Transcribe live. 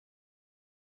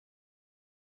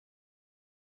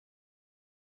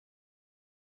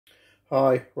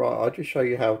Hi, right, I'll just show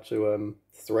you how to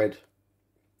thread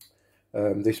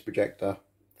this projector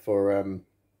for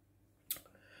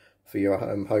your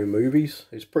home movies.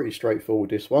 It's pretty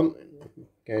straightforward, this one.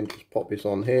 Again, just pop this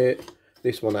on here.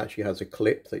 This one actually has a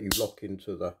clip that you lock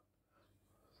into the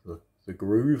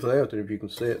groove there. I don't know if you can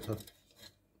see it.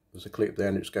 There's a clip there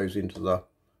and it just goes into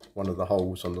one of the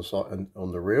holes on the side and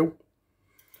on the reel.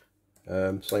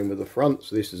 Same with the front.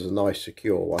 So this is a nice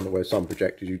secure one, where some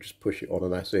projectors you just push it on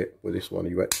and that's it. With this one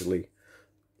you actually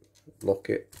lock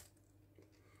it.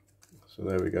 So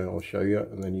there we go, I'll show you,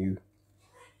 and then you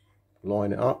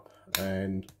line it up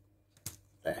and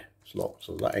there, it's locked,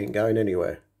 so that ain't going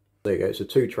anywhere. There you go, it's a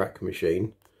 2-track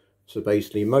machine. So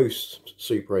basically most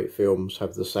Super 8 films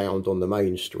have the sound on the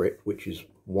main strip, which is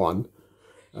 1,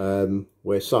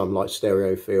 where some, like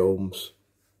stereo films,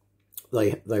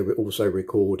 they also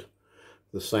record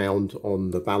the sound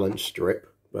on the balance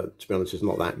strip, but to be honest there's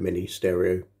not that many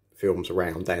stereo films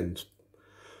around and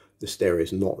the stereo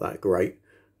is not that great.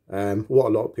 What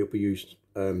a lot of people use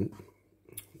the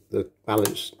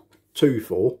balance 2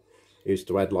 for is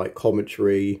to add like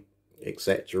commentary,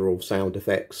 etc., or sound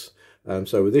effects.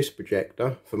 So with this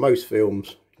projector, for most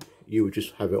films you would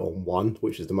just have it on 1,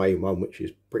 which is the main one, which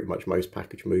is pretty much most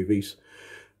package movies.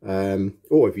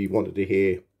 Or if you wanted to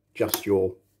hear just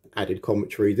your added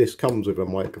commentary, this comes with a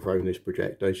microphone, this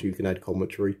projector, so you can add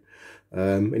commentary.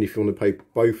 And if you want to play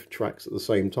both tracks at the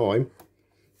same time,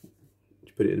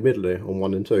 you put it in the middle there on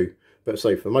 1 and 2. But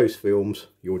say for most films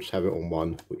you'll just have it on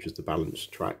 1, which is the balance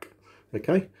track.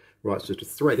 Okay, right, so to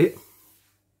thread it,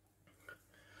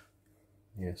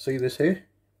 yeah, see this here,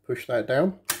 push that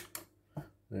down,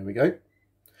 there we go,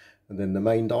 and then the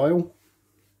main dial,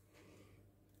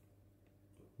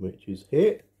 which is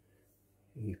here.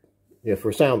 Yeah, for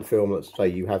a sound film, let's say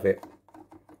you have it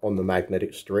on the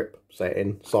magnetic strip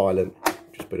setting, silent,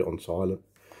 just put it on silent.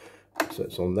 So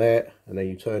it's on there, and then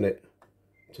you turn it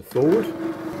to forward.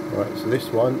 Right, so this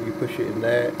one, you push it in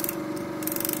there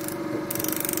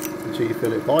until you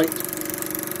feel it bite.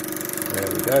 There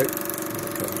we go. It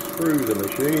comes through the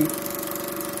machine.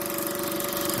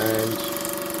 And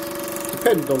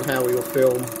depending on how you'll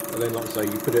film, and then like I say,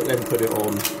 you put it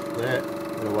on there,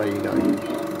 and away you go.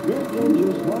 And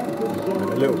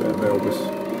a little bit of Elvis.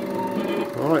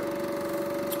 Alright.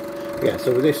 Yeah,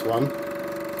 so with this one,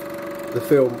 the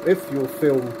film, if your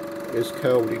film is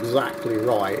curled exactly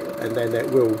right, and then it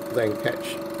will then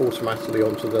catch automatically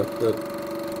onto the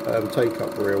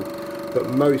take-up reel,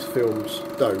 but most films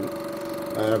don't.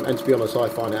 And to be honest, I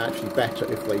find it actually better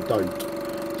if they don't.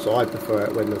 So I prefer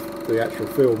it when the actual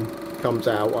film comes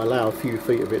out, I allow a few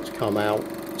feet of it to come out,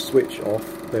 switch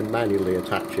off, then manually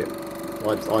attach it.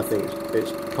 I think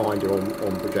it's kinder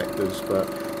on projectors, but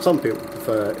some people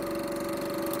prefer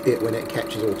it when it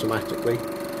catches automatically.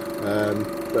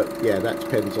 But yeah, that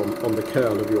depends on the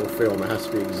curl of your film. It has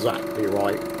to be exactly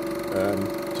right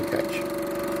to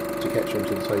catch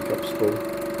onto the take-up spool.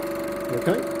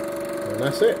 Okay, and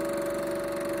that's it.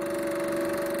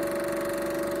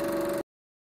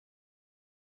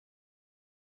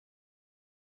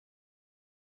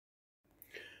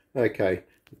 Okay,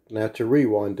 now to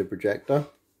rewind the projector,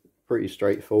 pretty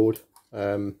straightforward.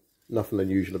 Nothing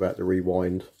unusual about the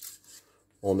rewind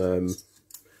on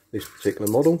this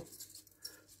particular model.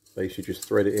 Basically just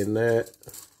thread it in there.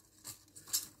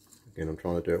 Again, I'm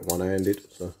trying to do it one-handed,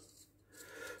 so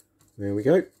there we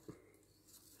go.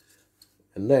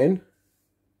 And then,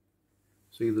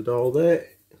 see the dial there?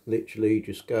 Literally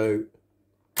just go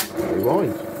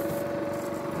rewind.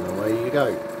 And away you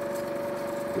go.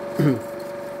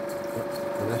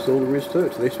 And that's all there is to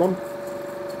it, to this one.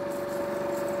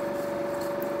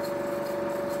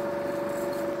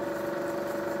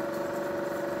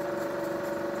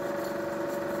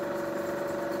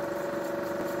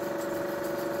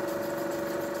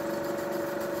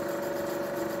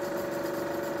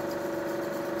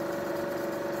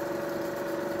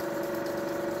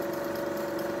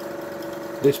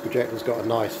 This projector's got a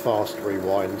nice fast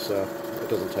rewind, so it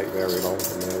doesn't take very long.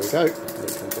 And there we go. And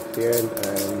it comes off the end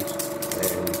and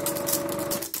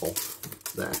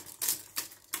off there.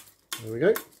 There we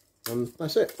go. And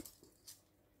that's it.